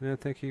like, I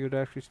didn't think he would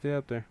actually stay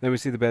up there. Then we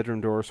see the bedroom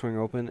door swing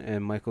open,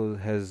 and Michael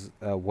has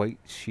a white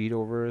sheet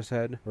over his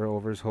head or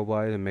over his whole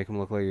body to make him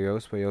look like a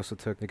ghost, but he also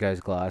took the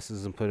guy's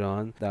glasses and put it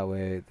on. That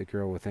way the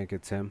girl would think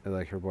it's him,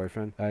 like her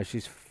boyfriend.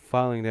 She's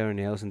filing down her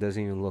nails and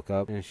doesn't even look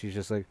up, and she's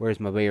just like, where's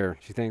my beer?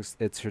 She thinks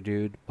it's her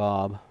dude,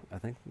 Bob. I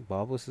think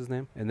Bob was his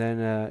name. And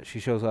then she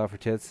shows off her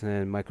tits,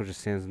 and Michael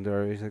just stands in the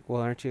door. He's like,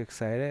 well, aren't you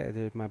excited?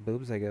 Did my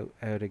boobs go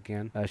out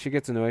again? She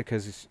gets annoyed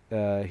because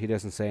he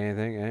doesn't say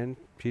anything, and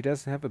she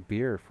doesn't have a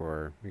beer for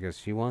her because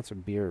she wants a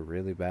beer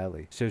really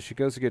badly. So she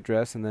goes to get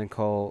dressed and then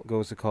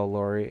goes to call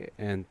Lori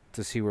and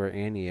to see where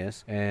Annie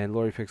is. And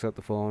Lori picks up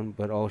the phone,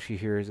 but all she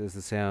hears is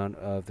the sound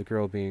of the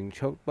girl being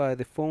choked by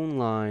the phone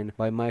line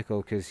by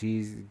Michael because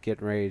he's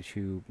getting ready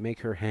to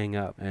make her hang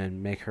up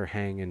and make her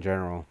hang in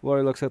general.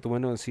 Lori looks out the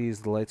window and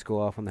sees the lights go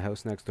off on the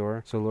house next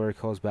door. So Lori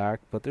calls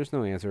back, but there's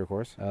no answer, of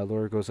course.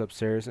 Lori goes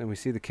upstairs, and we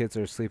see the kids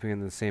are sleeping in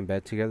the same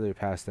bed together. They're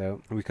passed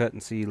out. We cut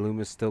and see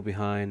Loomis still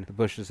behind the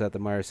bushes at the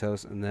Myers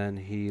house, and then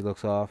he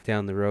looks off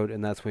down the road,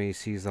 and that's when he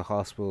sees the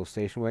hospital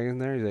station wagon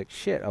there. He's like,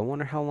 shit, I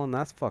wonder how long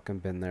that's fucking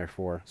been there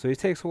for. So he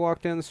takes a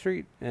walk down the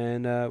street,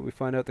 and we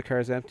find out the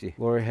car's empty.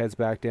 Lori heads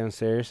back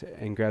downstairs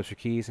and grabs her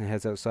keys and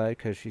heads outside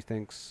because she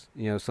thinks,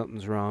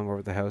 something's wrong over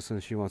at the house,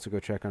 and she wants to go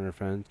check on her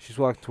friend. She's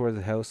walking toward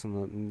the house,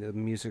 and the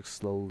music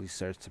slowly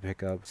starts to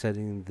pick up,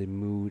 setting the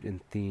mood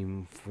and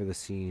theme for the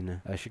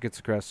scene. She gets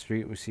across the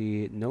street, and we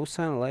see no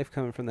sign of life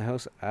coming from the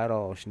house at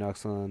all. She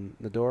knocks on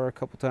the door a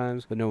couple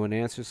times, but no one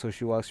answers, so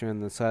she walks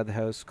around the side of the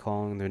house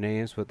calling their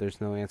names, but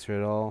there's no answer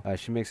at all.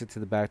 She makes it to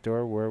the back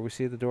door, where we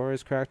see the door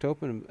is cracked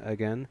open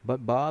again,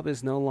 but Bob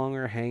is no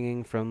longer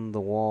hanging from the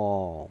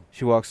wall.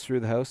 She walks through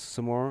the house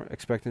some more,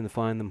 expecting to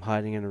find them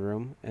hiding in a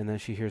room, and then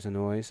she hears a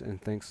noise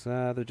and thinks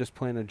they're just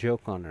playing a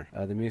joke on her.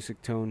 The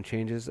music tone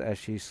changes as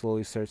she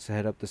slowly starts to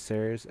head up the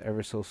stairs,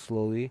 ever so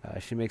slowly.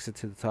 She makes it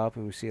to the top,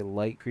 and we see a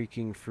light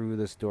creaking through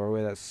this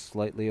doorway that's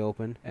slightly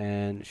open,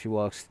 and she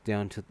walks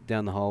down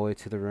the hallway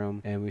to the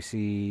room, and we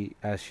see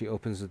as she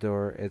opens the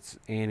door, it's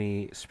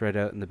Annie spread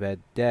out in the bed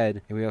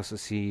dead, and we also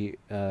see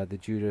the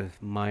Judith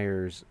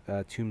Myers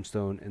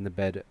tombstone in the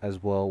bed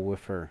as well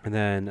with her. And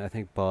then I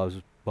think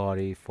Bob's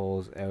body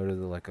falls out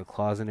of a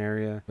closet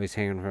area where he's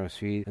hanging from his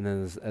feet, and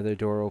then this other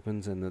door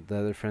opens, and the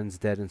other friend's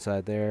dead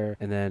inside there,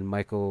 and then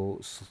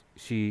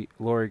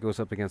Lori goes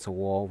up against a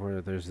wall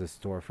where there's this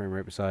door frame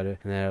right beside it,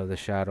 and then out of the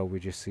shadow we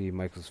just see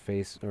Michael's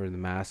face, or the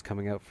mask,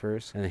 coming out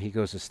first, and then he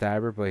goes to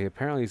stab her, but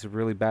apparently he's a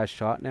really bad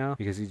shot now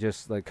because he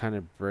just kind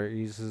of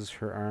grazes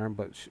her arm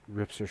but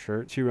rips her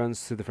shirt. She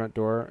runs to the front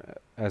door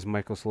as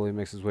Michael slowly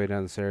makes his way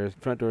down the stairs.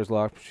 The front door is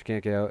locked, but she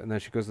can't get out, and then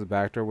she goes to the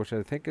back door, which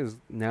I think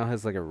now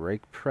has a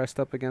rake pressed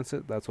up against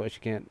it. That's why she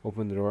can't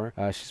open the door.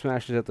 She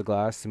smashes out the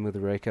glass to move the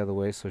rake out of the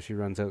way, so she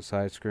runs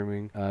outside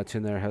screaming to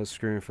their house,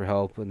 screaming for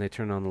help, and they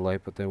turn on the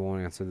light, but they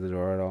won't answer the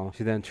door at all.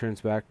 She then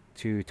turns back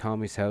to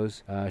Tommy's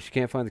house. She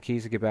can't find the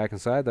keys to get back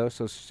inside though,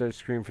 so she starts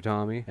screaming for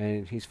Tommy,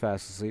 and he's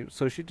fast asleep.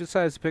 So she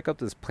decides to pick up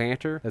this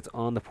planter that's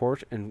on the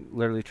porch and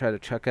literally try to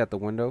chuck at the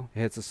window. It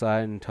hits the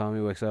side, and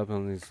Tommy wakes up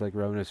and he's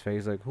rubbing his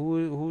face like,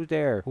 who's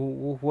there?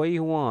 What do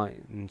you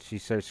want? And she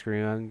starts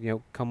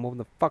screaming, come open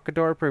the fucking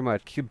door, pretty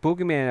much. Keep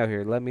boogeyman out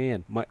here, let me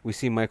in. We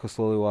see Michael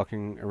slowly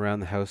walking around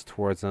the house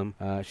towards them.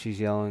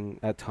 She's yelling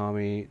at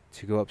Tommy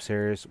to go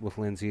upstairs with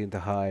Lindsay and to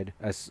hide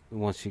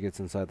once she gets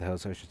inside the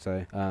house, I should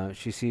say.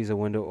 She sees a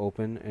window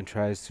open and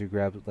tries to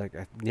grab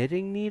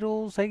knitting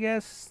needles, I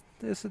guess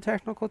is the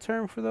technical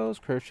term for those,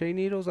 crochet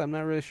needles. I'm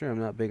not really sure. I'm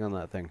not big on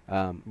that thing.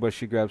 But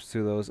she grabs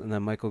two of those, and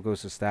then Michael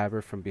goes to stab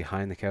her from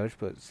behind the couch,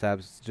 but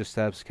stabs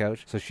the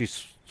couch. So she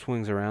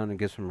swings around and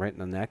gets him right in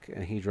the neck,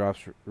 and he drops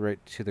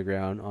right to the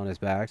ground on his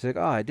back. She's like,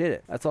 oh, I did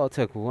it. That's all it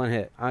took. One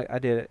hit. I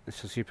did it.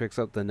 So she picks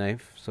up the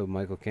knife so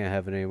Michael can't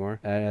have it anymore.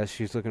 And as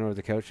she's looking over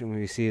the couch and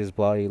we see his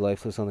body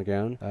lifeless on the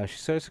ground, she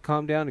starts to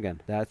calm down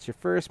again. That's your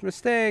first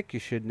mistake. You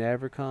should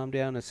never calm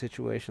down in a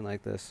situation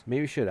like this.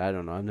 Maybe you should. I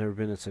don't know. I've never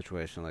been in a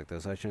situation like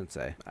this. I shouldn't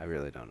say. I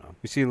really don't know.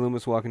 We see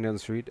Loomis walking down the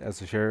street as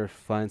the sheriff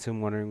finds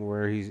him, wondering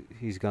where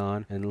he's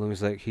gone. And Loomis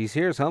is like, he's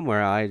here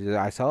somewhere.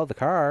 I saw the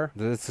car.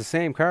 It's the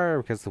same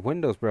car because the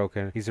window's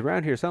broken. He's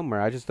around here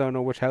somewhere. I just don't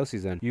know which house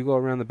he's in. You go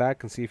around the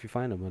back and see if you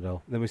find him,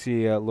 Adele. Then we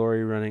see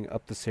Laurie running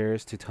up the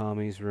stairs to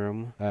Tommy's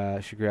room.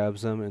 She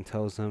grabs him and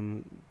tells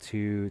him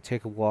to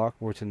take a walk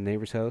over to the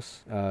neighbor's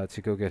house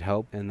to go get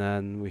help. And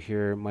then we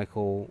hear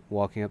Michael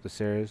walking up the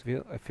stairs.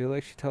 I feel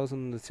like she tells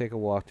him to take a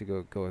walk to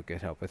go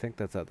get help. I think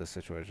that's out this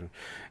situation.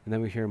 And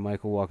then we hear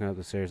Michael walking up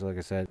the stairs, like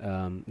I said.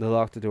 They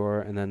lock the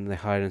door and then they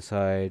hide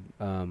inside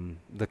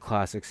the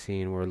classic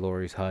scene where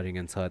Laurie's hiding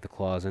inside the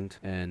closet.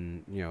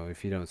 And, you know,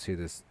 if you don't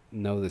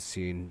know this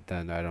scene,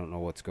 then I don't know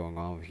what's going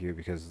on with you,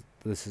 because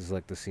this is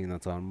like the scene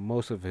that's on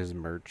most of his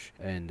merch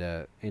and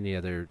any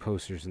other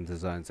posters and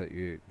designs that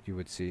you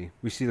would see.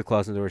 We see the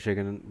closet door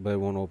shaking, but it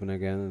won't open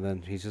again, and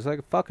then he's just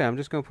like, fuck it, I'm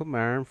just gonna put my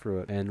arm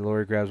through it. And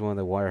Laurie grabs one of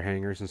the wire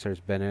hangers and starts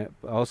bending it.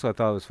 Also, I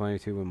thought it was funny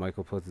too when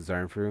Michael puts his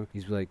arm through,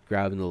 he's like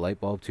grabbing the light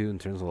bulb too and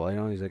turns the light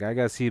on. He's like, I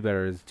gotta see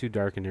better, it's too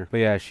dark in here.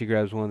 But yeah, she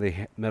grabs one of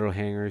the metal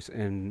hangers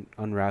and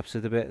unwraps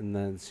it a bit, and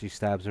then she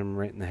stabs him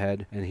right in the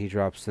head, and he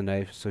drops the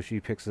knife. So she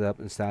picks it up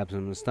and stabs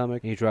him in the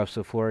stomach, and he drops to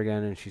the floor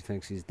again, and she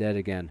thinks he's dead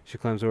again. She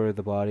climbs over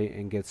the body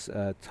and gets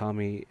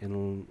Tommy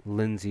and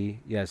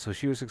Lindsay. Yeah, so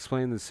she was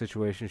explaining the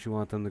situation. She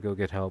wanted them to go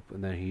get help,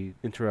 and then he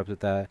interrupted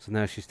that. So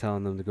now she's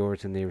telling them to go over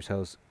to the neighbor's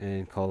house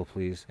and call the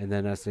police. And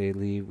then as they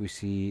leave, we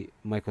see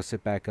Michael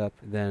sit back up.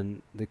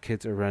 Then the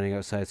kids are running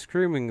outside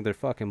screaming their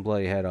fucking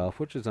bloody head off,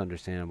 which is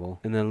understandable.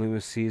 And then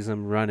Loomis sees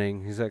them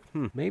running. He's like,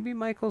 maybe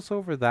Michael's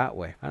over that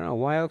way. I don't know,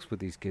 why else would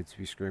these kids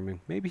be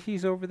screaming? Maybe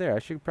he's over there. I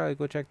should probably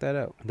go check that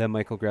out. Then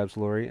Michael grabs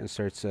Laurie and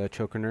starts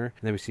choking her.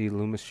 And then we see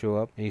Loomis show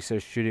up, and he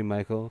starts shooting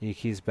Michael. And he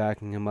keeps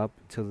backing him up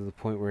to the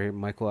point where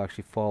Michael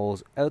actually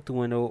falls out the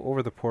window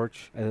over the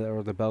porch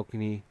or the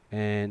balcony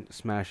and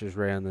smashes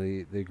right on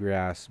the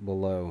grass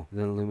below.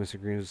 Then Loomis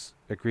agrees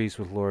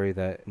with Laurie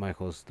that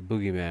Michael's the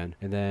boogeyman.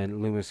 And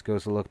then Loomis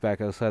goes to look back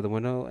outside the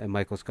window, and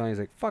Michael's gone. He's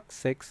like, fuck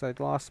sakes, I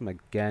lost him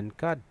again.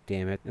 God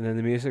damn it. And then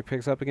the music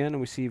picks up again, and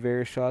we see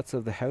various shots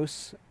of the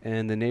house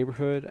and the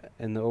neighborhood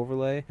and the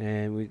overlay.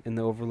 And in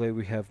the overlay,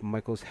 we have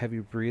Michael's heavy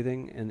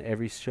breathing in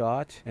every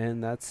shot.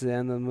 And that's the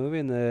end of the movie,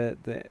 and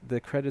the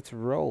credits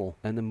roll,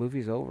 and the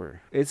movie's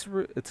over. It's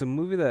a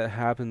movie that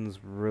happens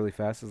really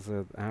fast. It's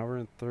an hour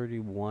and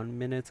 31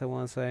 minutes, I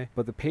want to say,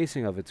 but the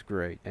pacing of it's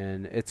great,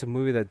 and it's a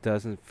movie that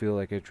doesn't feel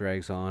like it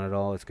drags on at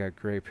all. It's got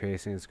great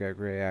pacing, it's got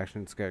great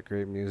action, it's got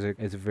great music.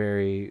 It's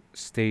very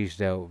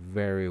staged out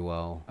very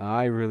well.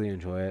 I really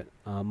enjoy it.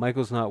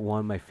 Michael's not one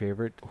of my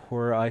favorite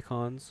horror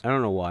icons. I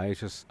don't know why. It's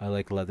just I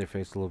like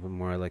Leatherface a little bit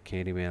more. I like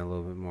Candyman a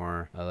little bit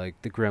more. I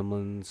like the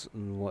Gremlins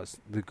and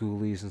the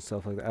Ghoulies and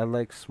stuff like that. I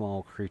like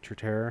small creature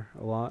terror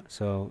a lot.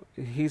 So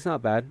he's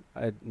not bad.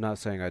 I'm not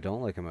saying I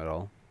don't like him at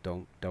all.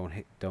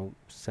 Don't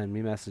send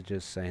me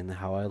messages saying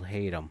how I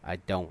hate him. I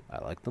don't. I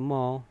like them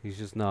all. He's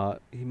just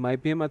not. He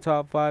might be in my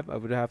top 5. I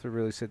would have to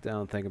really sit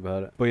down and think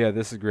about it. But yeah,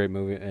 this is a great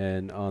movie,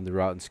 and on the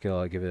Rotten scale,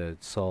 I give it a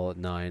solid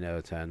 9 out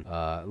of 10.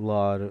 A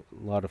lot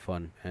of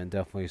fun, and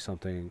definitely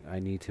something I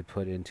need to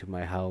put into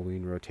my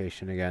Halloween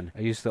rotation again.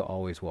 I used to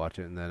always watch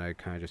it, and then I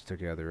kind of just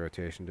took it out of the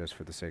rotation just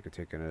for the sake of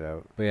taking it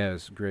out. But yeah, it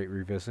was great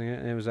revisiting it,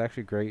 and it was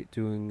actually great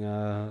doing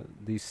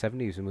these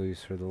 70s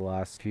movies for the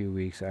last few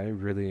weeks. I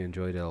really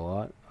enjoyed it a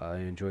lot. I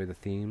enjoy the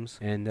themes,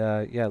 and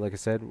yeah, like I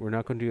said, we're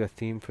not going to do a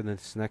theme for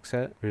this next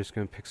set. We're just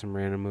going to pick some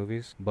random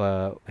movies,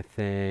 but I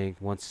think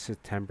once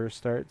September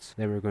starts,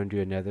 then we're going to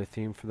do another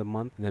theme for the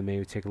month, and then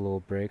maybe take a little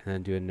break, and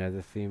then do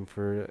another theme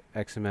for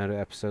X amount of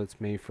episodes,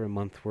 maybe for a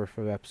month worth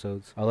of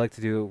episodes. I like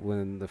to do it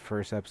when the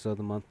first episode of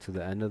the month to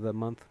the end of the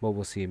month, but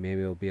we'll see.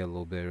 Maybe it'll be a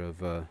little bit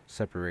of a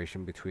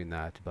separation between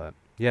that, but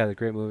yeah, the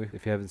great movie.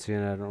 If you haven't seen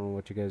it, I don't know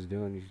what you guys are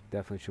doing. You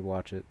definitely should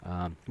watch it.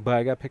 But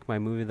I got to pick my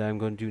movie that I'm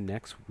going to do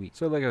next week.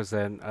 So like I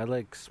said, I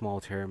like small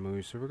terror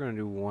movies, so we're going to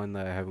do one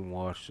that I haven't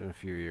watched in a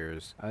few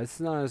years. It's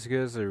not as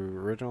good as the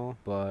original,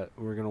 but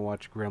we're going to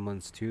watch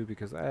Gremlins 2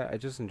 because I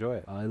just enjoy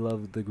it. I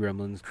love the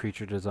Gremlins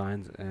creature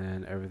designs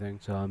and everything,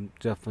 so I'm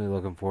definitely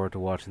looking forward to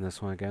watching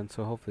this one again.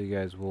 So hopefully you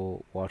guys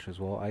will watch as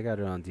well. I got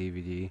it on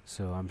DVD,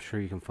 so I'm sure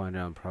you can find it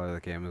on probably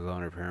like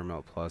Amazon or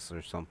Paramount Plus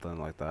or something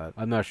like that.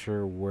 I'm not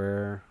sure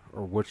where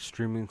or which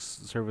streaming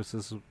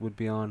services would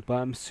be on, but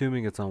I'm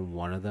assuming it's on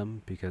one of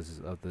them because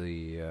of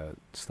the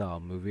style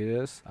of movie it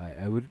is.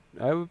 I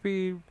would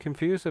be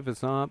confused if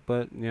it's not,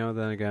 but you know,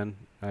 then again,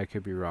 I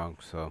could be wrong,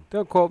 so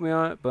don't quote me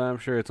on it, but I'm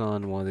sure it's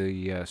on one of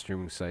the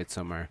streaming sites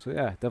somewhere. So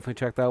yeah, definitely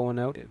check that one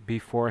out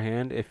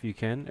beforehand if you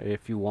can.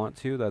 If you want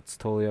to, that's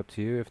totally up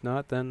to you. If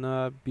not, then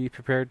be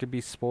prepared to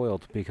be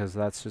spoiled, because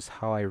that's just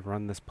how I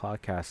run this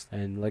podcast.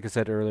 And like I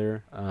said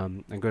earlier,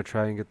 I'm going to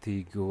try and get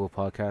the Google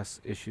Podcast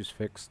issues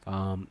fixed.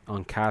 On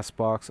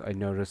CastBox, I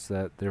noticed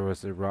that there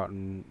was the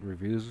Rotten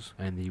Reviews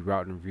and the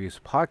Rotten Reviews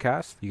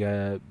podcast. You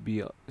gotta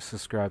be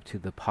subscribed to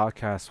the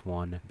podcast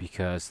one,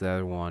 because the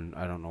other one,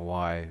 I don't know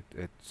why,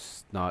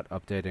 it's not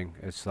updating.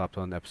 It stopped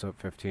on episode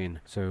 15.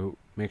 So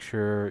make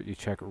sure you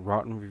check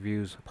Rotten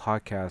Reviews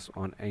podcast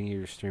on any of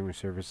your streaming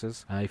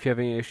services. If you have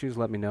any issues,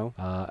 let me know.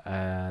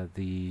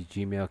 The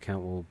Gmail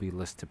account will be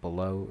listed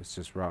below. It's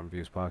just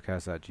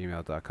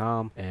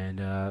rottenreviewspodcast@gmail.com.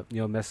 And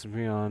message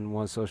me on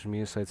one of the social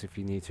media sites if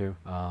you need to.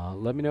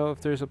 Let me know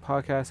if there's a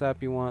podcast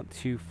app you want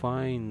to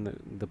find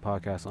the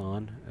podcast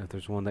on. If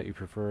there's one that you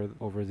prefer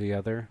over the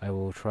other, I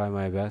will try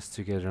my best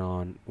to get it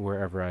on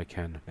wherever I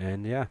can.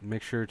 And yeah,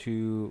 make sure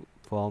to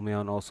follow me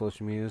on all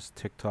social medias: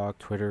 TikTok,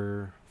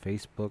 Twitter,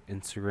 Facebook,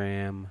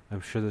 Instagram.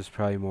 I'm sure there's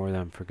probably more that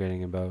I'm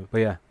forgetting about.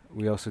 But yeah,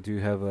 we also do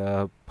have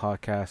a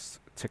podcast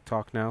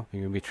TikTok now. I'm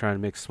going to be trying to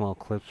make small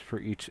clips for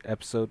each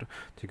episode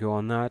to go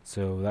on that.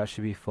 So that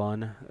should be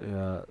fun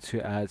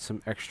to add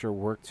some extra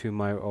work to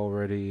my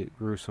already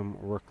gruesome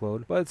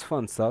workload. But it's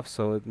fun stuff,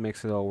 so it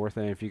makes it all worth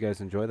it. And if you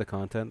guys enjoy the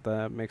content,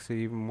 that makes it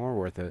even more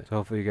worth it. So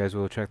hopefully you guys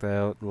will check that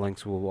out. The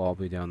links will all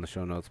be down in the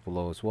show notes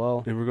below as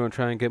well. And we're going to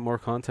try and get more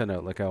content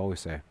out, like I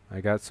always say.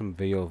 I got some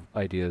video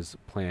ideas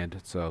planned,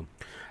 so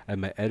I have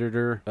my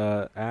editor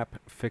app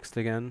fixed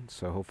again,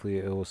 so hopefully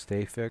it will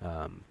stay fixed.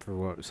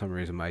 For some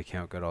reason my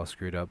account got all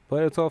screwed up,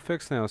 but it's all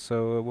fixed now,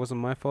 so it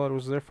wasn't my fault, it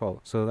was their fault.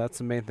 So that's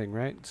the main thing,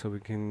 right? So we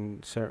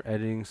can start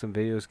editing some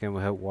videos again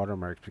without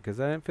watermarks, because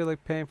I didn't feel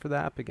like paying for the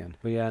app again.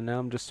 But yeah, now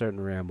I'm just starting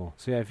to ramble.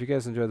 So yeah, if you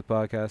guys enjoy the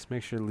podcast,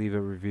 make sure to leave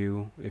a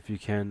review if you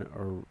can,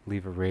 or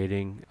leave a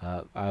rating.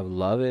 I would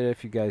love it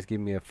if you guys give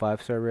me a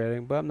 5-star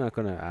rating, but I'm not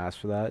going to ask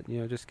for that.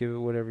 Just give it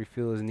whatever you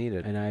feel is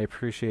needed. And I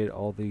appreciate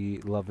all the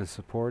love and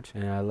support,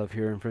 and I love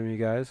hearing from you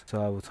guys.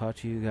 So I will talk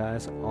to you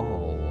guys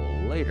all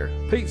later.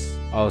 Peace.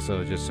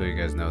 Also, just so you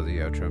guys know, the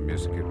outro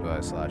music is by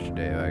Slash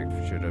Today.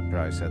 I should have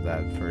probably said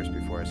that first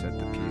before I said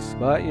the piece.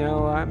 But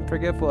I'm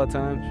forgetful at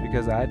times,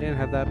 because I didn't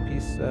have that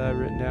piece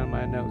written down in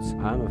my notes.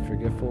 I'm a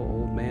forgetful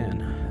old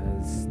man.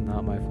 It's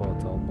not my fault.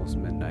 It's almost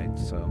midnight,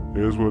 so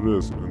it is what it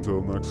is.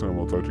 Until next time,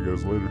 I'll talk to you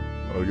guys later.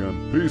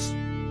 Again, peace.